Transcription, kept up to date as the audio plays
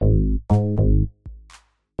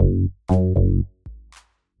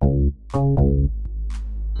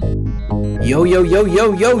Yo, yo, yo,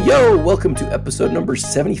 yo, yo, yo! Welcome to episode number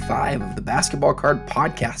 75 of the Basketball Card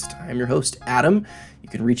Podcast. I'm your host, Adam. You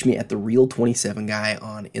can reach me at the Real27Guy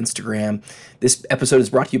on Instagram. This episode is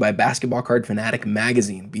brought to you by Basketball Card Fanatic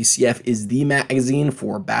Magazine. BCF is the magazine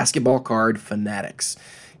for basketball card fanatics.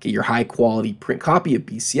 Get your high-quality print copy of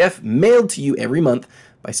BCF mailed to you every month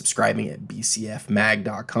by subscribing at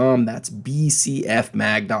bcfmag.com. That's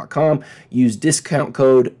bcfmag.com. Use discount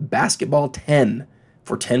code BASKETBALL10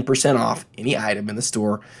 for 10% off any item in the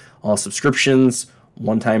store. All subscriptions,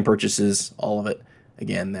 one-time purchases, all of it.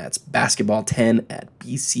 Again, that's basketball10 at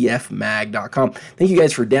bcfmag.com. Thank you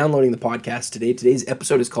guys for downloading the podcast today. Today's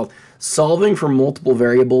episode is called Solving for Multiple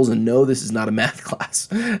Variables, and no, this is not a math class.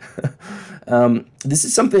 This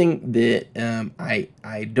is something that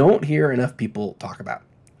I don't hear enough people talk about.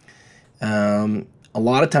 A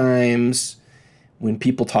lot of times when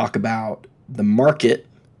people talk about the market,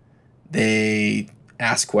 they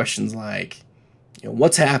ask questions like,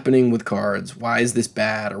 what's happening with cards? Why is this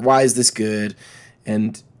bad? Or why is this good?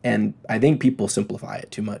 And I think people simplify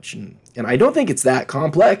it too much. And I don't think it's that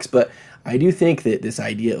complex, but I do think that this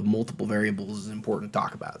idea of multiple variables is important to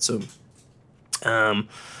talk about. So,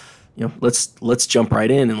 let's jump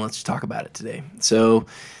right in and let's talk about it today. So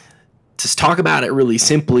to talk about it really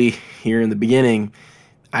simply here in the beginning,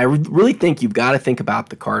 I really think you've got to think about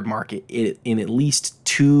the card market in at least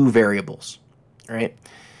two variables, right?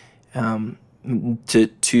 To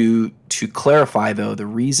clarify, though, the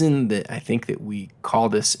reason that I think that we call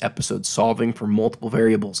this episode Solving for Multiple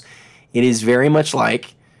Variables, it is very much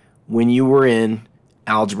like when you were in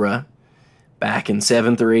algebra back in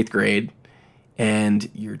 7th or 8th grade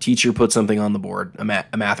and your teacher put something on the board, a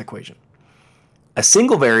math equation. A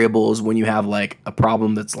single variable is when you have like a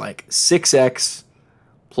problem that's like 6x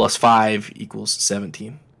plus 5 equals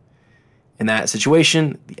 17. In that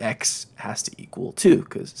situation, the x has to equal 2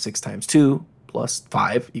 because 6 times 2 plus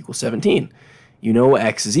 5 equals 17. You know what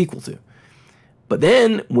x is equal to. But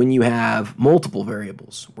then when you have multiple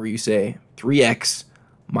variables where you say 3x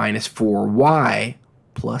minus 4y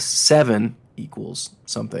plus 7 equals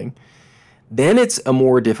something, then it's a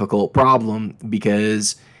more difficult problem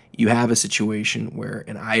because you have a situation where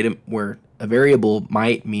a variable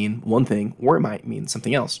might mean one thing or it might mean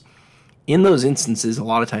something else. In those instances, a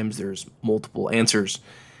lot of times there's multiple answers.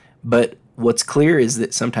 But what's clear is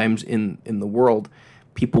that sometimes in the world,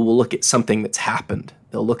 people will look at something that's happened.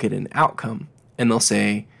 They'll look at an outcome and they'll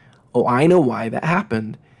say, oh, I know why that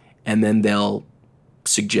happened. And then they'll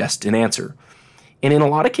suggest an answer. And in a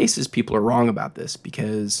lot of cases, people are wrong about this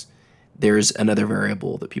because there's another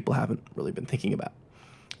variable that people haven't really been thinking about.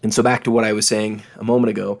 And so back to what I was saying a moment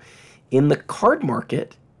ago, in the card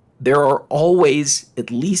market, there are always at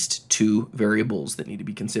least two variables that need to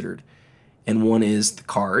be considered. And one is the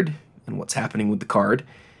card and what's happening with the card.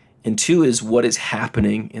 And two is what is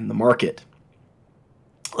happening in the market.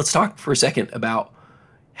 Let's talk for a second about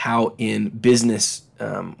how in business,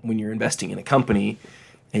 when you're investing in a company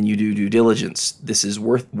and you do due diligence, this is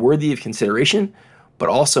worthy of consideration, but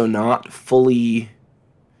also not fully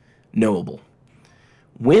knowable.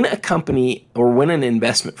 When a company or when an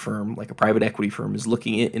investment firm, like a private equity firm, is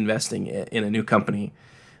looking at investing in a new company,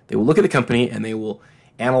 they will look at the company and they will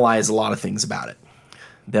analyze a lot of things about it.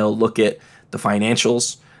 They'll look at the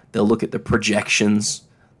financials, they'll look at the projections,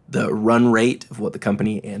 the run rate of what the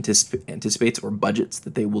company anticipates or budgets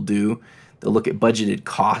that they will do. They'll look at budgeted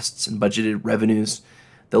costs and budgeted revenues.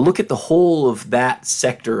 They'll look at the whole of that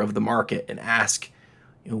sector of the market and ask,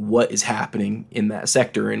 what is happening in that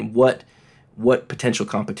sector and what potential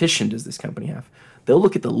competition does this company have? They'll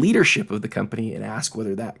look at the leadership of the company and ask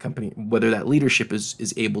whether that leadership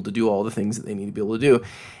is able to do all the things that they need to be able to do.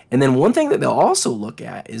 And then one thing that they'll also look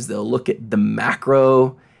at is they'll look at the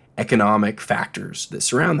macroeconomic factors that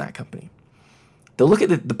surround that company. They'll look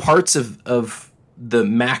at the parts of the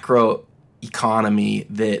macro economy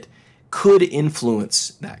that could influence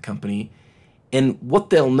that company. And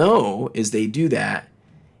what they'll know as they do that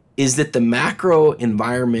is that the macro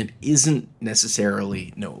environment isn't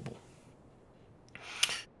necessarily knowable.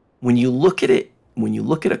 When you look at a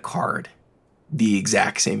card, the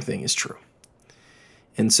exact same thing is true.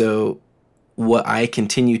 And so what I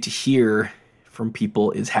continue to hear from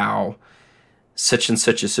people is how such and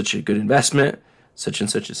such is such a good investment, such and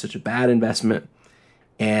such is such a bad investment.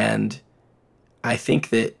 And I think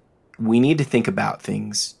that we need to think about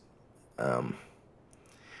things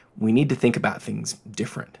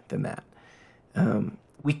different than that.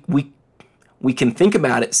 We can think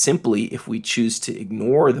about it simply if we choose to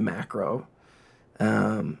ignore the macro.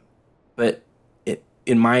 But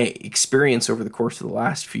in my experience over the course of the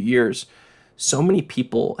last few years, so many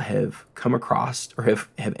people have come across or have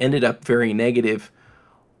ended up very negative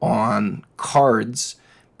on cards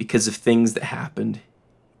because of things that happened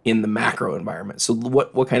in the macro environment. So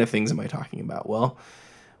what kind of things am I talking about? Well,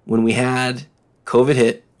 when we had COVID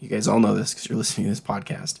hit, you guys all know this because you're listening to this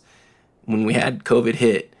podcast. When we had COVID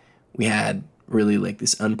hit, we had really like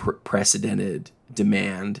this unprecedented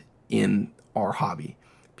demand in our hobby.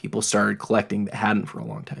 People started collecting that hadn't for a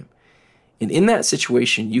long time. And in that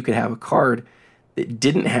situation, you could have a card that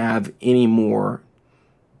didn't have any more,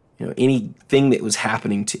 anything that was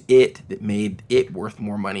happening to it that made it worth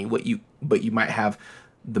more money. But you might have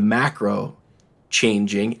the macro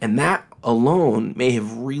changing, and that alone may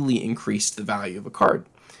have really increased the value of a card.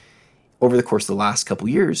 Over the course of the last couple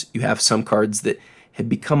years, you have some cards that have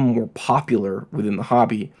become more popular within the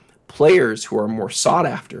hobby, players who are more sought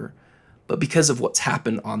after, but because of what's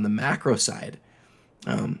happened on the macro side,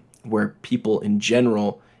 where people in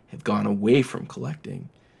general have gone away from collecting,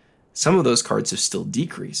 some of those cards have still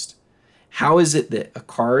decreased. How is it that a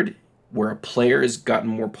card where a player has gotten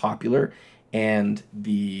more popular and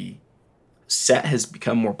the set has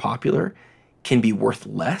become more popular can be worth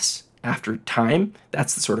less after time?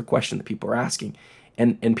 That's the sort of question that people are asking.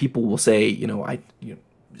 And people will say,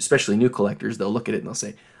 especially new collectors, they'll look at it and they'll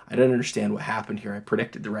say, I don't understand what happened here. I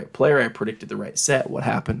predicted the right player. I predicted the right set. What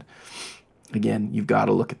happened? Again, you've got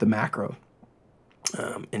to look at the macro.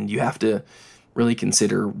 And you have to really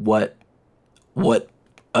consider what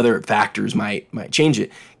other factors might change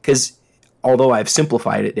it. Because although I've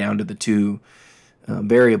simplified it down to the two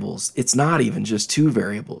variables, it's not even just two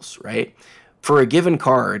variables, right? For a given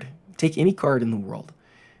card, take any card in the world,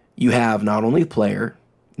 you have not only the player,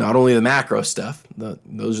 not only the macro stuff,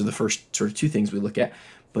 those are the first sort of two things we look at,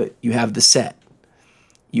 but you have the set,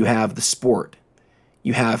 you have the sport,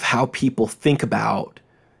 you have how people think about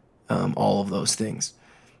all of those things.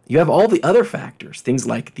 You have all the other factors, things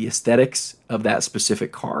like the aesthetics of that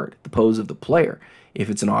specific card, the pose of the player, if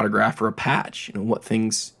it's an autograph or a patch, what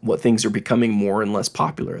things are becoming more and less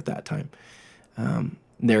popular at that time.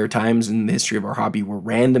 There are times in the history of our hobby where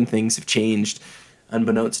random things have changed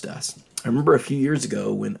unbeknownst to us. I remember a few years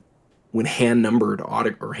ago when hand-numbered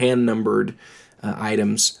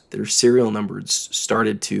items that are serial numbered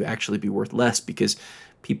started to actually be worth less because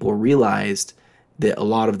people realized that a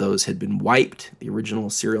lot of those had been wiped. The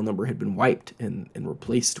original serial number had been wiped and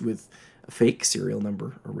replaced with a fake serial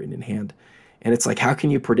number or written in hand. And it's like, how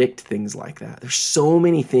can you predict things like that? There's so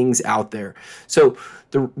many things out there. So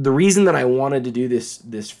the reason that I wanted to do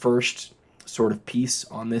this first sort of piece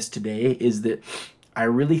on this today is that I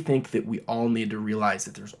really think that we all need to realize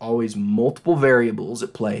that there's always multiple variables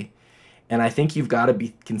at play. And I think you've got to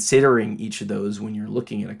be considering each of those when you're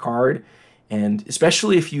looking at a card. And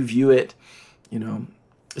especially if you view it,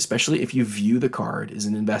 especially if you view the card as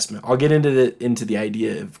an investment. I'll get into the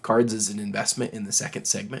idea of cards as an investment in the second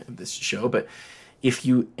segment of this show. But if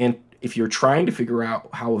you're trying to figure out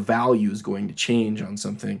how a value is going to change on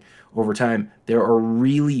something over time, there are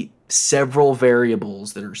really several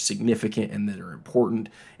variables that are significant and that are important.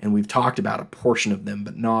 And we've talked about a portion of them,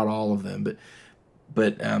 but not all of them. But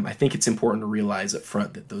I think it's important to realize up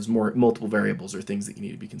front that those multiple variables are things that you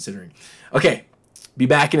need to be considering. Okay, be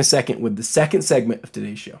back in a second with the second segment of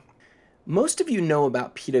today's show. Most of you know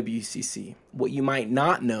about PWCC. What you might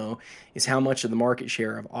not know is how much of the market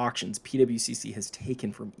share of auctions PWCC has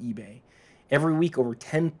taken from eBay. Every week, over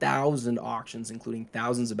 10,000 auctions, including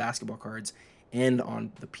thousands of basketball cards, end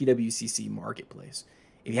on the PWCC marketplace.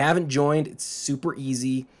 If you haven't joined, it's super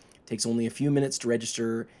easy. It takes only a few minutes to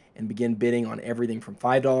register and begin bidding on everything from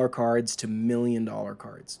 $5 cards to $1 million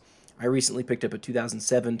cards. I recently picked up a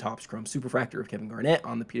 2007 Topps Chrome Superfractor of Kevin Garnett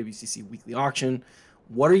on the PWCC weekly auction.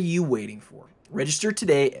 What are you waiting for? Register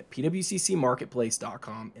today at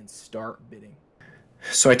pwccmarketplace.com and start bidding.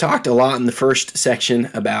 So I talked a lot in the first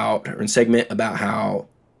segment about how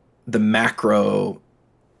the macro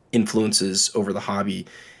influences over the hobby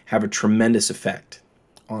have a tremendous effect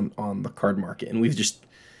on the card market, and we've just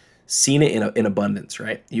seen it in abundance,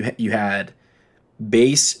 right? You had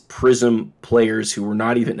base Prism players who were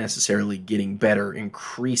not even necessarily getting better,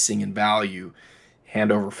 increasing in value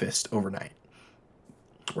hand over fist overnight,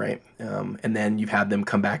 right? And then you've had them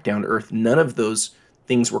come back down to earth. None of those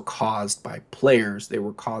things were caused by players. They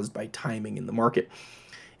were caused by timing in the market.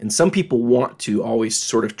 And some people want to always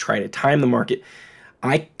sort of try to time the market.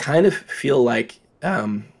 I kind of feel like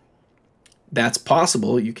that's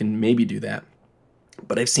possible. You can maybe do that.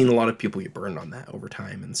 But I've seen a lot of people get burned on that over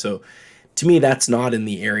time. And so to me, that's not in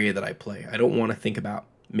the area that I play. I don't want to think about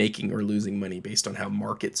making or losing money based on how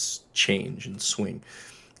markets change and swing.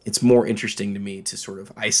 it's more interesting to me to sort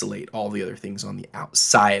of isolate all the other things on the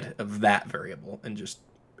outside of that variable and just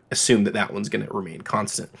assume that that one's going to remain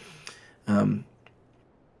constant.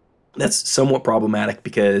 That's somewhat problematic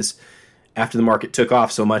because after the market took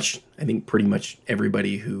off so much, I think pretty much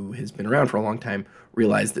everybody who has been around for a long time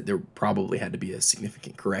realized that there probably had to be a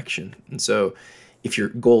significant correction. And so if your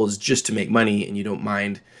goal is just to make money and you don't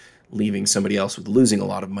mind leaving somebody else with losing a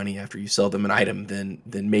lot of money after you sell them an item, then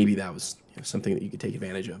maybe that was something that you could take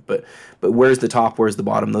advantage of. But where's the top, where's the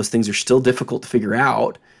bottom? Those things are still difficult to figure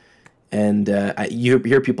out. And you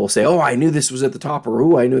hear people say, oh, I knew this was at the top, or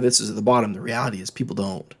oh, I knew this was at the bottom. The reality is people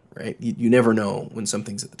don't, right? You never know when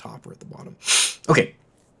something's at the top or at the bottom. Okay.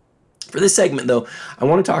 For this segment, though, I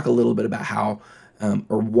want to talk a little bit about how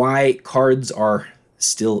or why cards are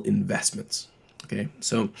still investments. Okay.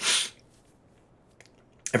 So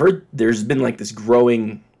I've heard there's been like this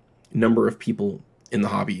growing number of people in the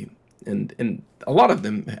hobby, and a lot of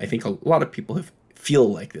them, I think a lot of people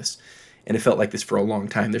feel like this and have felt like this for a long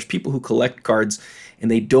time. There's people who collect cards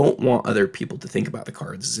and they don't want other people to think about the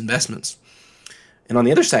cards as investments. And on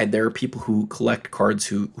the other side, there are people who collect cards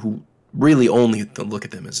who really only look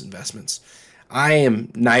at them as investments. I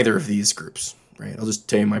am neither of these groups, right? I'll just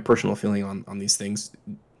tell you my personal feeling on these things.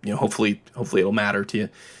 Hopefully it'll matter to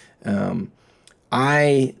you.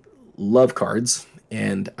 I love cards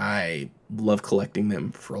and I love collecting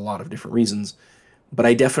them for a lot of different reasons, but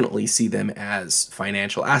I definitely see them as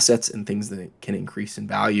financial assets and things that can increase in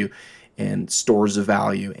value and stores of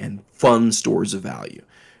value and fun stores of value,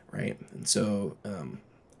 right? And so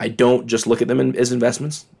I don't just look at them as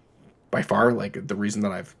investments. By far, like the reason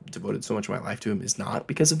that I've devoted so much of my life to them is not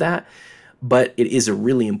because of that, but it is a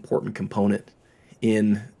really important component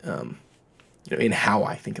in how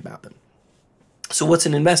I think about them. So what's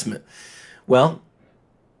an investment? Well,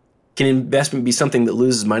 can investment be something that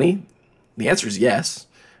loses money? The answer is yes,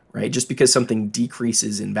 right? Just because something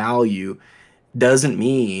decreases in value doesn't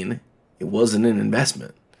mean it wasn't an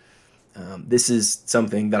investment. This is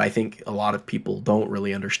something that I think a lot of people don't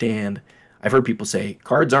really understand. I've heard people say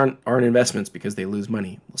cards aren't investments because they lose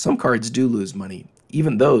money. Well, some cards do lose money.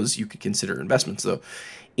 Even those you could consider investments, though.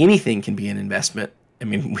 Anything can be an investment. I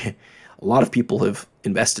mean, a lot of people have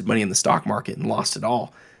invested money in the stock market and lost it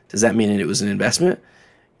all. Does that mean it was an investment?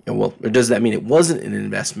 Or does that mean it wasn't an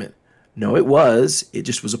investment? No, it was. It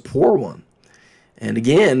just was a poor one. And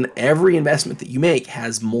again, every investment that you make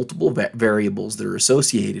has multiple variables that are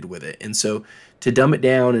associated with it. And so to dumb it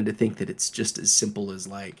down and to think that it's just as simple as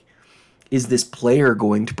like, is this player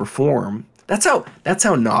going to perform? That's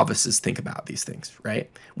how novices think about these things, right?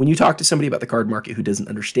 When you talk to somebody about the card market who doesn't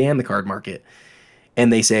understand the card market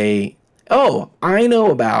and they say, oh, I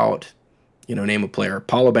know about, name a player,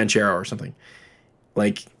 Paulo Banchero or something.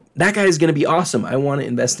 Like, that guy is going to be awesome. I want to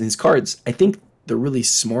invest in his cards. I think they're really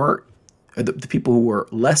smart. The people who are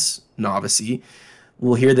less novice-y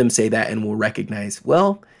will hear them say that and will recognize,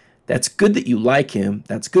 well, that's good that you like him.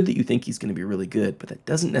 That's good that you think he's going to be really good, but that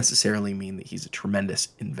doesn't necessarily mean that he's a tremendous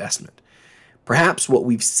investment. Perhaps what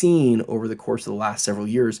we've seen over the course of the last several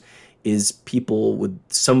years is people with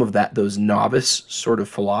some of those novice sort of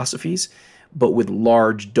philosophies, but with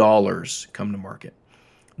large dollars come to market.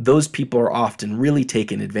 Those people are often really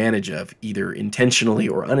taken advantage of, either intentionally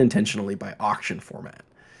or unintentionally, by auction format.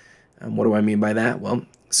 And what do I mean by that? Well,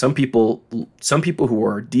 some people who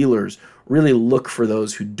are dealers really look for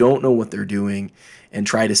those who don't know what they're doing and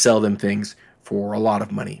try to sell them things for a lot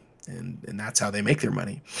of money. And that's how they make their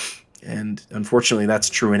money. And unfortunately, that's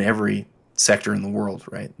true in every sector in the world,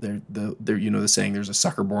 right? They're the saying, there's a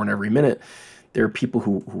sucker born every minute. There are people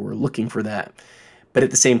who are looking for that. But at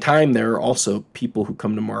the same time, there are also people who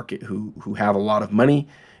come to market who have a lot of money,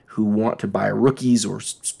 who want to buy rookies or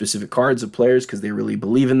specific cards of players because they really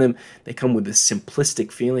believe in them. They come with this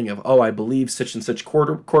simplistic feeling of, oh, I believe such and such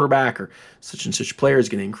quarterback or such and such player is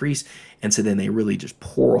going to increase. And so then they really just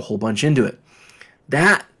pour a whole bunch into it.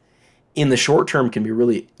 That, in the short term, can be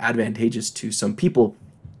really advantageous to some people,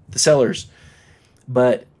 the sellers.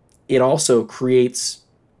 But it also creates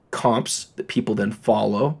comps that people then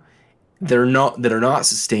follow that are not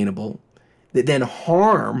sustainable, that then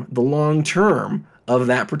harm the long term of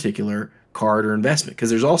that particular card or investment.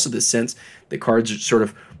 Because there's also this sense that cards sort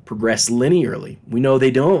of progress linearly. We know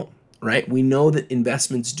they don't, right? We know that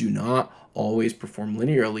investments do not always perform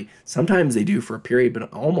linearly. Sometimes they do for a period,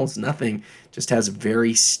 but almost nothing just has a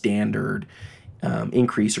very standard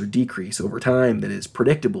increase or decrease over time that is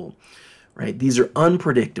predictable, right? These are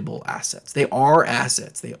unpredictable assets. They are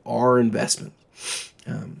assets. They are investments.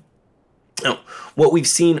 Now, what we've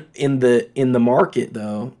seen in the market,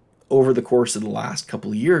 though, over the course of the last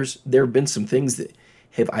couple of years, there have been some things that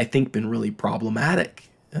have, I think, been really problematic.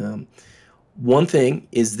 One thing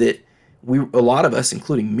is that a lot of us,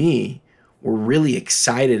 including me, were really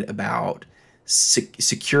excited about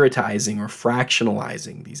securitizing or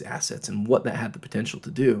fractionalizing these assets and what that had the potential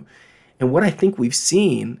to do. And what I think we've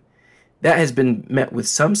seen, that has been met with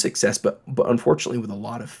some success, but unfortunately with a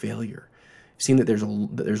lot of failure. We've seen that there's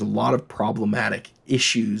a lot of problematic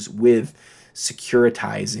issues with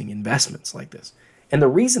securitizing investments like this. And the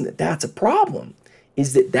reason that that's a problem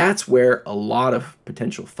is that that's where a lot of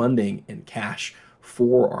potential funding and cash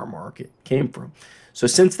for our market came from. So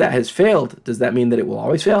since that has failed, does that mean that it will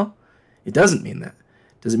always fail? It doesn't mean that.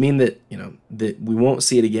 Does it mean that, that we won't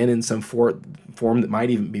see it again in some form that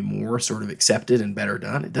might even be more sort of accepted and better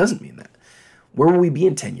done? It doesn't mean that. Where will we be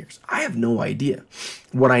in 10 years? I have no idea.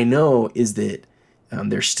 What I know is that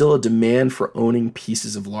there's still a demand for owning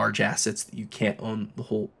pieces of large assets that you can't own the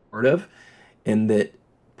whole part of, and that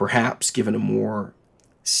perhaps given a more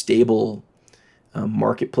stable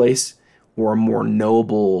marketplace or more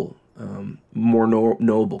knowable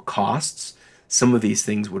costs, some of these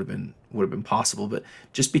things would have been possible. But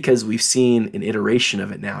just because we've seen an iteration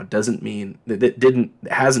of it now doesn't mean that it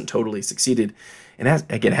hasn't totally succeeded, and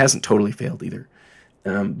hasn't totally failed either.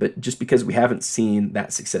 But just because we haven't seen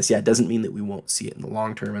that success yet doesn't mean that we won't see it in the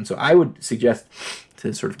long term. And so I would suggest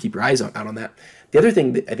to sort of keep your eyes out on that. The other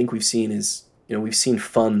thing that I think we've seen is, we've seen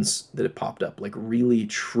funds that have popped up, like really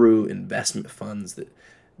true investment funds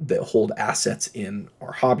that hold assets in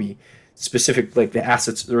our hobby. Specific, like the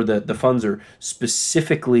assets or the funds are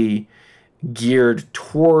specifically geared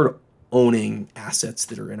toward owning assets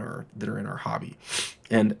that are in our hobby.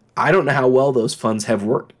 And I don't know how well those funds have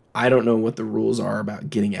worked. I don't know what the rules are about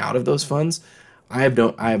getting out of those funds. I have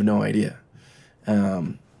no idea.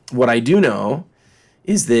 What I do know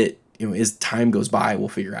is that, as time goes by, we'll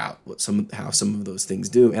figure out how some of those things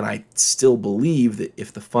do. And I still believe that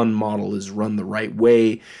if the fund model is run the right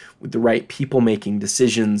way, with the right people making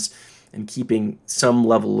decisions and keeping some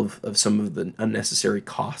level of some of the unnecessary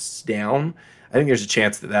costs down, I think there's a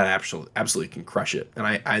chance that absolutely can crush it. And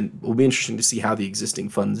I will be interesting to see how the existing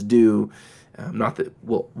funds do. Not that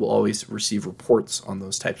we'll always receive reports on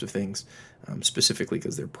those types of things, specifically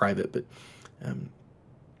because they're private. But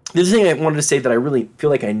the other thing I wanted to say that I really feel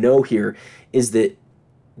like I know here is that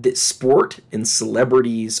sport and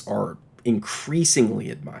celebrities are increasingly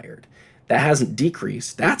admired. That hasn't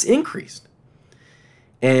decreased. That's increased.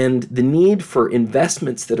 And the need for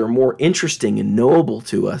investments that are more interesting and knowable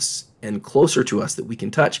to us and closer to us that we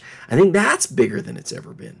can touch, I think that's bigger than it's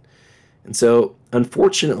ever been. And so,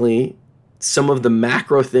 unfortunately, some of the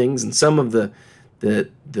macro things and some of the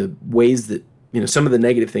ways that, some of the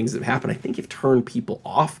negative things that have happened, I think have turned people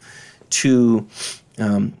off to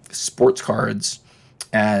sports cards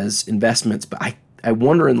as investments. But I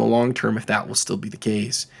wonder in the long term if that will still be the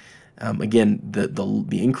case. Again,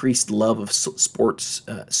 the increased love of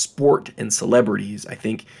sport and celebrities, I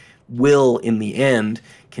think, will in the end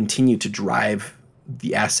continue to drive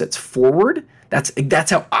the assets forward. That's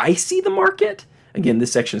how I see the market. Again,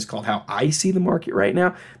 this section is called How I See the Market right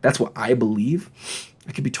now. That's what I believe.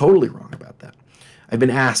 I could be totally wrong about that. I've been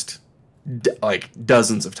asked like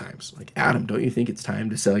dozens of times, like, Adam, don't you think it's time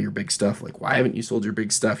to sell your big stuff? Like, why haven't you sold your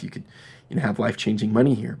big stuff? You could have life-changing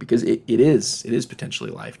money here, because it is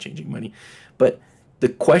potentially life-changing money. But the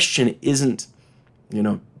question isn't,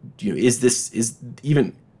 is this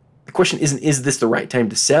the right time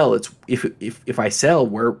to sell? It's if I sell,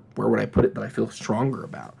 where would I put it that I feel stronger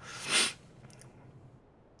about?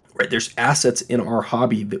 Right? There's assets in our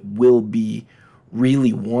hobby that will be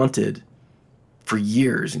really wanted for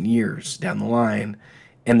years and years down the line,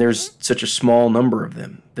 and there's such a small number of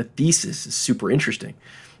them. The thesis is super interesting.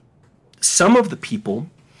 Some of the people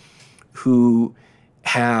who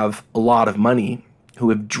have a lot of money, who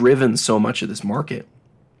have driven so much of this market,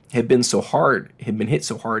 have been hit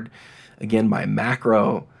so hard, again, by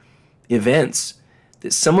macro events,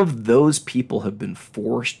 that some of those people have been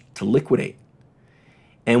forced to liquidate.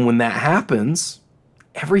 And when that happens,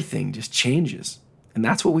 everything just changes. And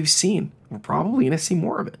that's what we've seen. We're probably going to see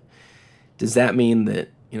more of it. Does that mean that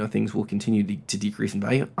things will continue to decrease in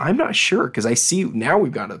value? I'm not sure, because I see now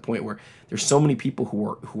we've gotten to the point where there's so many people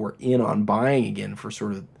who are in on buying again for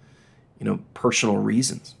sort of personal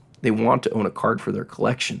reasons. They want to own a card for their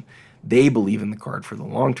collection. They believe in the card for the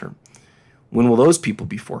long term. When will those people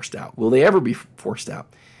be forced out? Will they ever be forced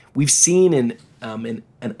out? We've seen an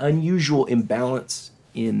unusual imbalance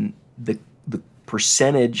in the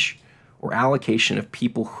percentage or allocation of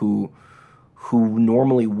people who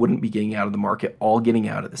normally wouldn't be getting out of the market all getting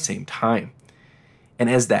out at the same time. And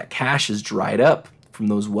as that cash is dried up from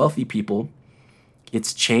those wealthy people,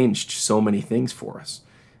 it's changed so many things for us.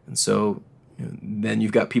 And so, Then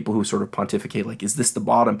you've got people who sort of pontificate, like, is this the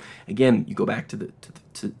bottom? Again, you go back to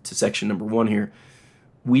section number 1 here.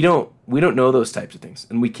 We don't know those types of things,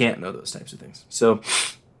 and we can't know those types of things. So,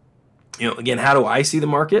 again, how do I see the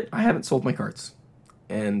market? I haven't sold my cards,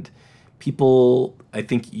 and people, I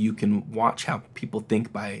think you can watch how people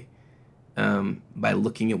think by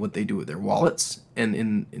looking at what they do with their wallets, and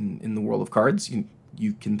in the world of cards,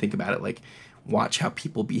 you can think about it like, watch how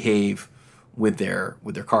people behave with their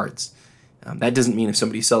cards. That doesn't mean if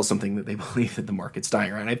somebody sells something that they believe that the market's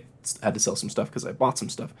dying, right? I had to sell some stuff because I bought some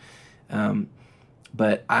stuff.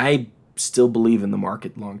 But I still believe in the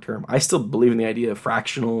market long term. I still believe in the idea of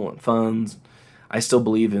fractional and funds. I still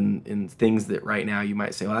believe in things that right now you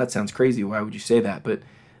might say, well, that sounds crazy. Why would you say that? But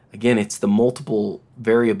again, it's the multiple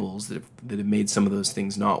variables that have made some of those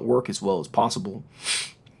things not work as well as possible.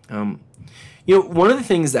 One of the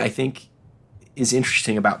things that I think is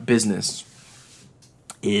interesting about business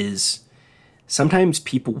is sometimes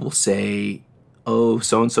people will say, oh,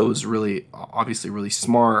 so-and-so is really, obviously really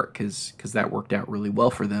smart because that worked out really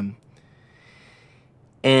well for them.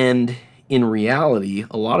 And in reality,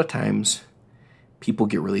 a lot of times people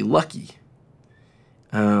get really lucky.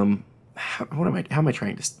 How do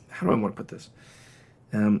I want to put this?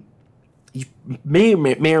 You may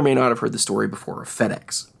or may not have heard the story before of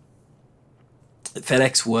FedEx.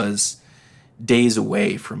 FedEx was days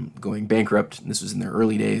away from going bankrupt, and this was in their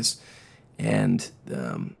early days. And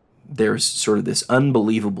there's sort of this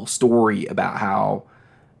unbelievable story about how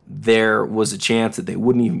there was a chance that they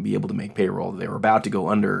wouldn't even be able to make payroll. They were about to go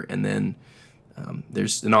under, and then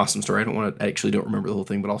there's an awesome story. I actually don't remember the whole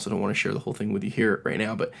thing, but also don't want to share the whole thing with you here right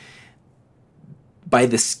now. But by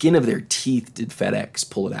the skin of their teeth did FedEx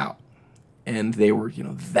pull it out, and they were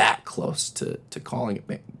that close to calling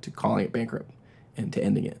it bankrupt and to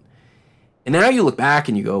ending it. And now you look back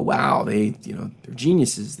and you go, wow, they're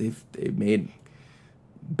geniuses. They've made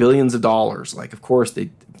billions of dollars. Like, of course they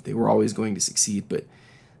were always going to succeed, but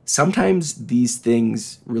sometimes these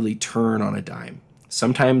things really turn on a dime.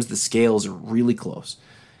 Sometimes the scales are really close,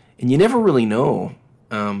 and you never really know,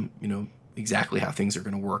 exactly how things are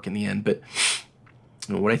going to work in the end. But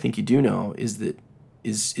what I think you do know is that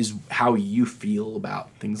is how you feel about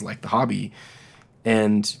things like the hobby,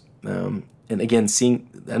 and again,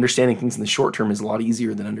 understanding things in the short term is a lot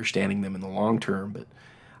easier than understanding them in the long term. But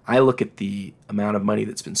I look at the amount of money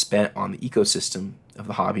that's been spent on the ecosystem of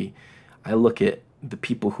the hobby. I look at the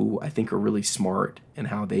people who I think are really smart and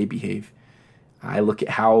how they behave. I look at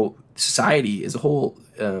how society as a whole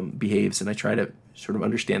behaves, and I try to sort of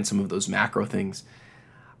understand some of those macro things.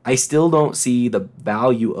 I still don't see the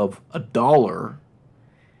value of $1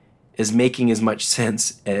 as making as much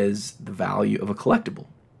sense as the value of a collectible.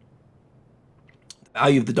 The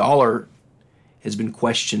value of the dollar has been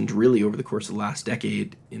questioned really over the course of the last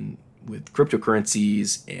decade with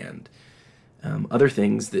cryptocurrencies and other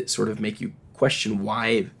things that sort of make you question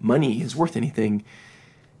why money is worth anything.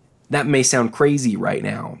 That may sound crazy right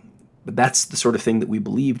now, but that's the sort of thing that we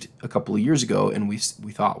believed a couple of years ago, and we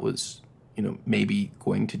thought was maybe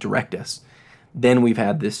going to direct us. Then we've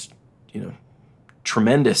had this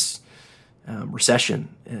tremendous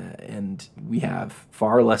recession, and we have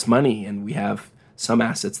far less money, and we have some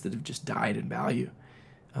assets that have just died in value.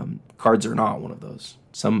 Cards are not one of those.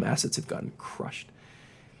 Some assets have gotten crushed.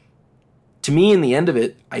 To me, in the end of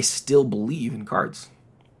it, I still believe in cards.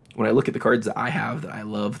 When I look at the cards that I have, that I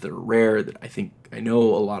love, that are rare, that I know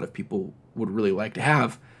a lot of people would really like to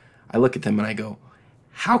have, I look at them and I go,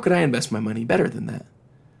 how could I invest my money better than that?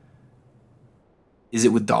 Is it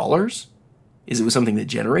with dollars? Is it with something that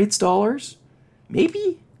generates dollars?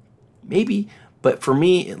 Maybe. But for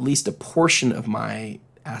me, at least a portion of my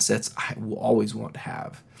assets I will always want to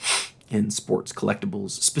have in sports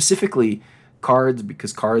collectibles, specifically cards,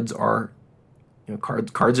 because cards are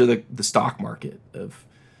the stock market of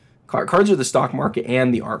cards are the stock market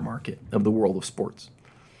and the art market of the world of sports.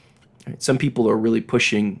 Right? Some people are really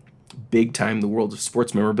pushing big time the world of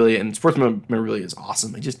sports memorabilia, and sports memorabilia is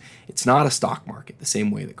awesome. It's not a stock market the same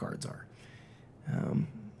way that cards are.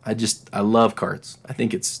 I love cards. I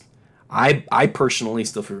think I personally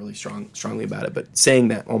still feel really strongly about it, but saying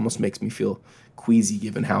that almost makes me feel queasy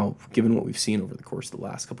given what we've seen over the course of the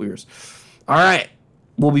last couple of years. All right,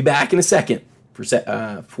 we'll be back in a second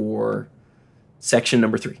for section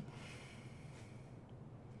number 3.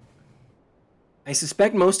 I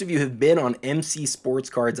suspect most of you have been on MC Sports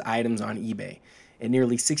Cards items on eBay. At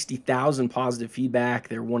nearly 60,000 positive feedback,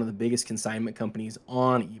 they're one of the biggest consignment companies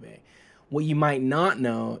on eBay. What you might not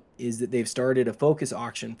know is that they've started a focus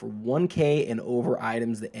auction for 1K and over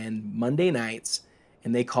items that end Monday nights,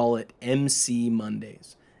 and they call it MC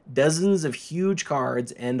Mondays. Dozens of huge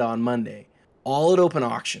cards end on Monday. all at open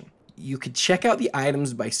auction. You could check out the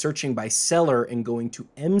items by searching by seller and going to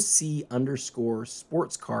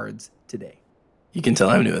MC_sports cards today. You can tell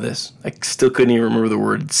I'm new at this. I still couldn't even remember the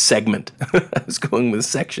word segment. I was going with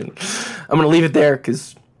section. I'm going to leave it there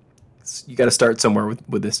because you got to start somewhere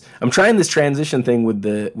with this. I'm trying this transition thing with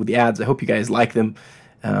the ads. I hope you guys like them.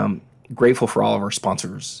 Grateful for all of our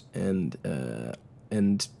sponsors and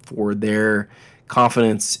for their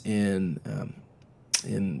confidence in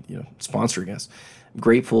sponsoring us.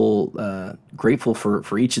 Grateful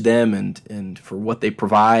for each of them and for what they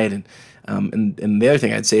provide and the other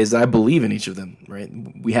thing I'd say is that I believe in each of them. Right,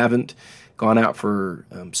 we haven't gone out for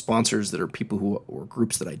sponsors that are people or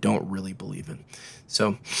groups that I don't really believe in.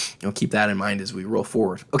 So keep that in mind as we roll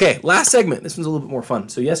forward. Okay, last segment. This one's a little bit more fun.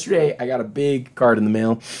 So yesterday I got a big card in the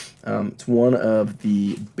mail. It's one of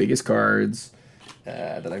the biggest cards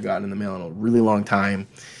that I've gotten in the mail in a really long time.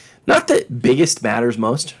 Not that biggest matters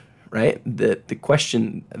most. Right? The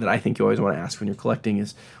question that I think you always want to ask when you're collecting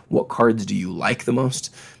is, what cards do you like the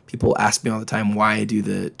most? People ask me all the time why I do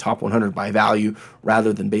the top 100 by value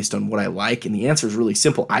rather than based on what I like. And the answer is really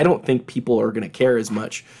simple. I don't think people are going to care as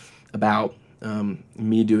much about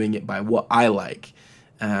me doing it by what I like.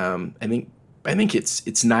 I think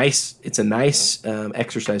it's nice. It's a nice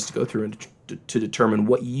exercise to go through and to determine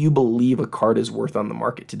what you believe a card is worth on the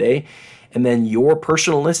market today. And then your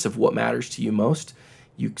personal list of what matters to you most.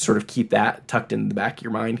 You sort of keep that tucked in the back of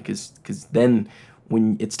your mind because then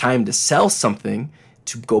when it's time to sell something,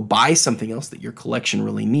 to go buy something else that your collection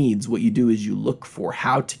really needs, what you do is you look for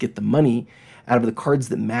how to get the money out of the cards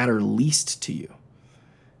that matter least to you,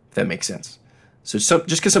 if that makes sense. So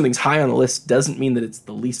just because something's high on the list doesn't mean that it's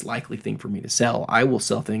the least likely thing for me to sell. I will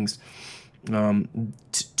sell things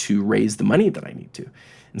to raise the money that I need to.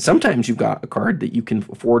 And sometimes you've got a card that you can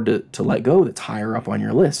afford to let go that's higher up on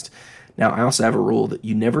your list. Now, I also have a rule that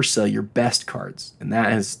you never sell your best cards, and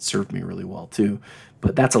that has served me really well too.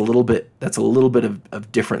 But that's a little bit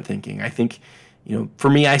of different thinking. I think, for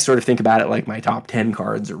me, I sort of think about it like my top 10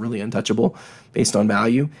 cards are really untouchable based on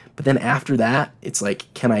value. But then after that, it's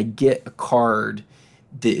like, can I get a card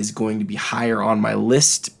that is going to be higher on my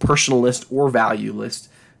list, personal list or value list,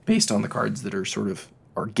 based on the cards that are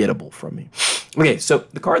gettable from me. Okay, so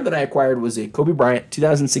the card that I acquired was a Kobe Bryant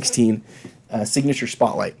 2016 Signature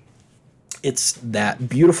Spotlight. It's that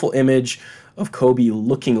beautiful image of Kobe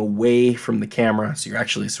looking away from the camera. So you're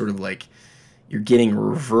actually sort of like, you're getting a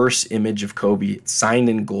reverse image of Kobe. It's signed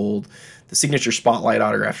in gold. The Signature Spotlight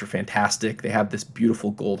autographs are fantastic. They have this beautiful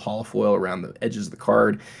gold holofoil around the edges of the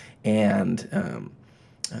card and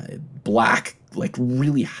black, like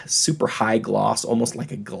really super high gloss, almost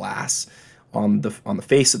like a glass on the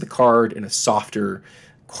face of the card and a softer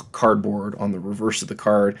cardboard on the reverse of the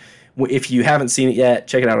card. If you haven't seen it yet,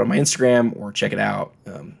 check it out on my Instagram or check it out.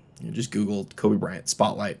 Just Google Kobe Bryant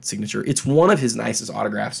Spotlight Signature. It's one of his nicest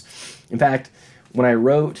autographs. In fact, when I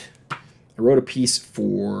wrote a piece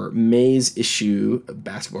for May's issue of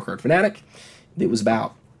Basketball Card Fanatic, it was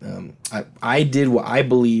about I did what I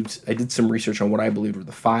believed. I did some research on what I believed were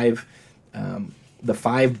the five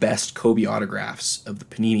best Kobe autographs of the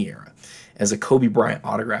Panini era. As a Kobe Bryant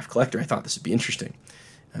autograph collector, I thought this would be interesting.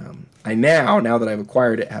 I now that I've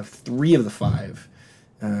acquired it, have 3 of the 5.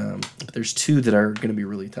 But there's 2 that are going to be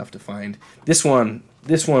really tough to find. This one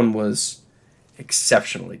was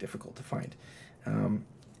exceptionally difficult to find.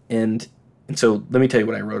 And so let me tell you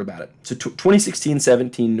what I wrote about it. So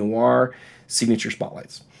 2016-17 Noir Signature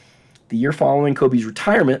Spotlights. The year following Kobe's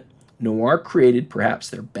retirement, Noir created perhaps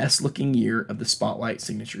their best-looking year of the Spotlight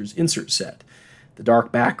Signatures insert set. The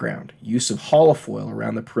dark background, use of holofoil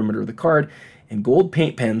around the perimeter of the card, and gold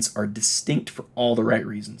paint pens are distinct for all the right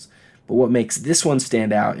reasons. But what makes this one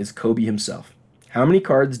stand out is Kobe himself. How many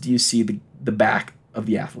cards do you see the back of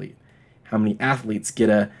the athlete? How many athletes get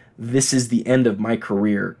a "this is the end of my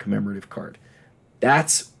career" commemorative card?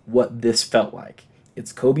 That's what this felt like.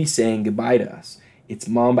 It's Kobe saying goodbye to us. It's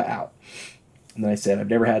Mamba out. And then I said, I've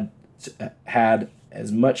never had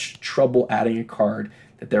as much trouble adding a card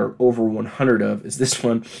that there are over 100 of as this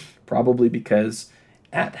one, probably because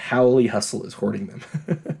at Howley Hustle is hoarding them.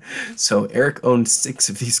 So Eric owned 6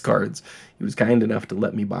 of these cards. He was kind enough to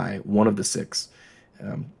let me buy one of the 6.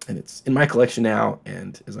 And it's in my collection now.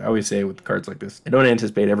 And as I always say with cards like this, I don't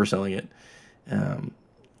anticipate ever selling it.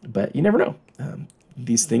 But you never know.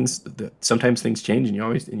 These things, sometimes things change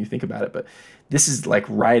and you think about it. But this is like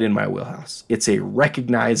right in my wheelhouse. It's a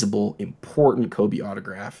recognizable, important Kobe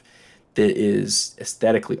autograph that is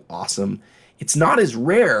aesthetically awesome. It's not as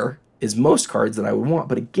rare as most cards that I would want,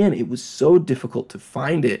 but again, it was so difficult to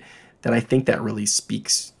find it that I think that really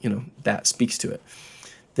speaks to it.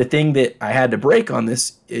 the thing that I had to break on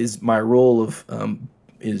this is my role of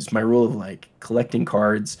like collecting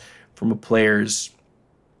cards from a player's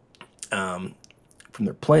from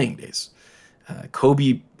their playing days.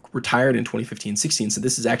 Kobe retired in 2015-16, so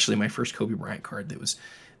this is actually my first Kobe Bryant card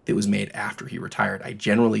that was made after he retired. I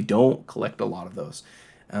generally don't collect a lot of those.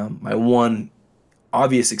 My one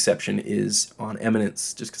obvious exception is on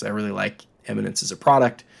Eminence, just because I really like Eminence as a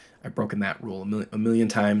product. I've broken that rule a million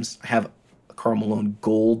times. I have a Karl Malone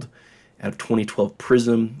Gold out of 2012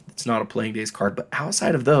 Prism. It's not a playing days card, but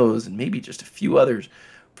outside of those, and maybe just a few others,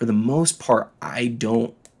 for the most part, I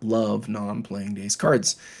don't love non-playing days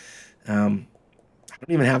cards. I don't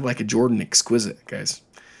even have like a Jordan Exquisite, guys.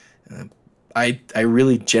 I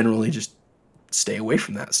really generally just stay away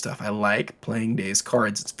from that stuff. I like playing days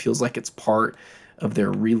cards. It feels like it's part of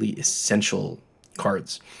their really essential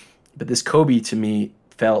cards. But this Kobe to me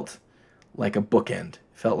felt like a bookend.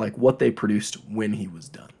 Felt like what they produced when he was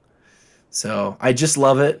done. So I just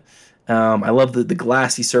love it. I love the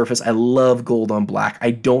glassy surface. I love gold on black.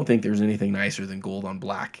 I don't think there's anything nicer than gold on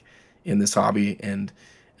black in this hobby, and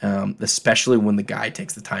especially when the guy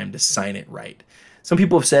takes the time to sign it right. Some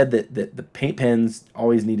people have said that the paint pens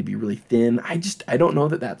always need to be really thin. I don't know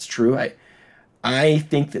that that's true. I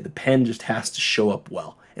think that the pen just has to show up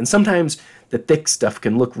well. And sometimes the thick stuff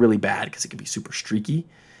can look really bad because it can be super streaky.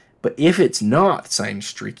 But if it's not signed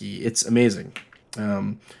streaky, it's amazing.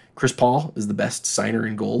 Chris Paul is the best signer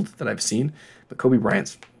in gold that I've seen, but Kobe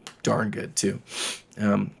Bryant's darn good too.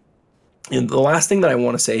 And the last thing that I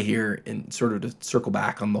want to say here, and sort of to circle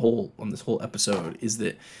back on this whole episode, is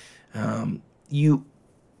that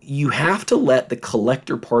you have to let the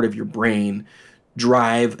collector part of your brain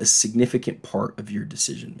drive a significant part of your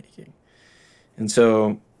decision making. And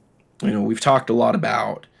so, we've talked a lot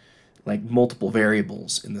about like multiple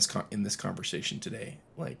variables in this conversation today.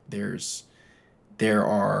 Like there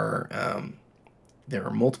are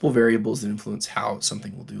multiple variables that influence how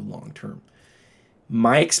something will do long term.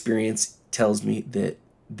 My experience tells me that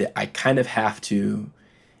I kind of have to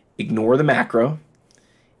ignore the macro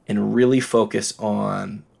and really focus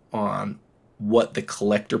on what the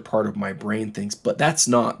collector part of my brain thinks. But that's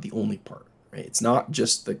not the only part, right? It's not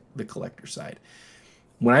just the collector side.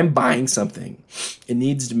 When I'm buying something, it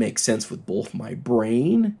needs to make sense with both my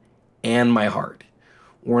brain and my heart.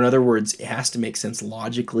 Or in other words, it has to make sense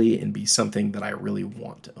logically and be something that I really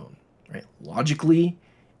want to own, right? Logically,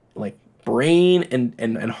 like brain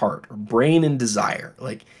and heart, or brain and desire.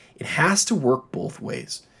 Like it has to work both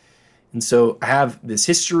ways. And so I have this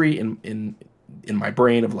history in my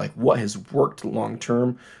brain of like what has worked long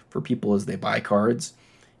term for people as they buy cards.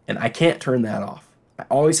 And I can't turn that off. I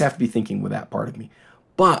always have to be thinking with that part of me.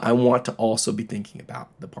 But I want to also be thinking about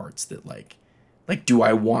the parts that like, do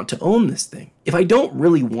I want to own this thing? If I don't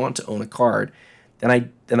really want to own a card,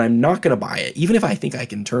 then I'm not going to buy it, even if I think I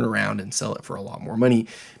can turn around and sell it for a lot more money,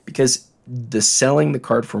 because the selling the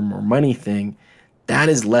card for more money thing, that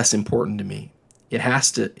is less important to me. It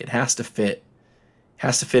has to fit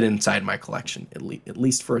inside my collection, at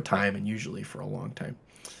least for a time, and usually for a long time.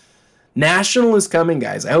 National is coming,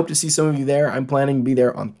 guys. I hope to see some of you there. I'm planning to be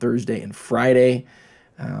there on Thursday and Friday.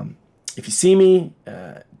 If you see me,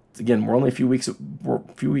 again, we're only a few weeks a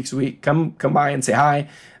week. Come by and say hi.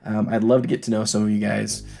 I'd love to get to know some of you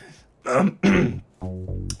guys.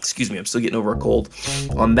 Excuse me, I'm still getting over a cold.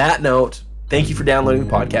 On that note, thank you for downloading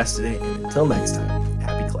the podcast today, and until next time,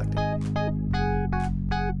 happy collecting.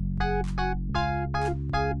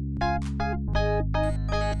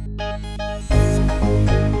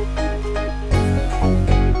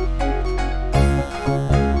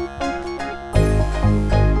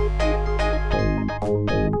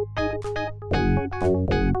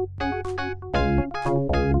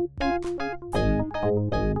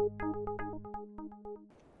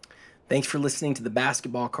 Thanks for listening to the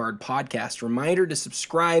Basketball Card Podcast. Reminder to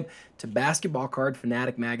subscribe to Basketball Card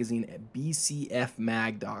Fanatic Magazine at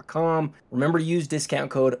bcfmag.com. Remember to use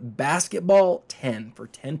discount code BASKETBALL10 for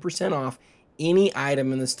 10% off any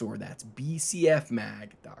item in the store. That's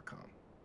bcfmag.com.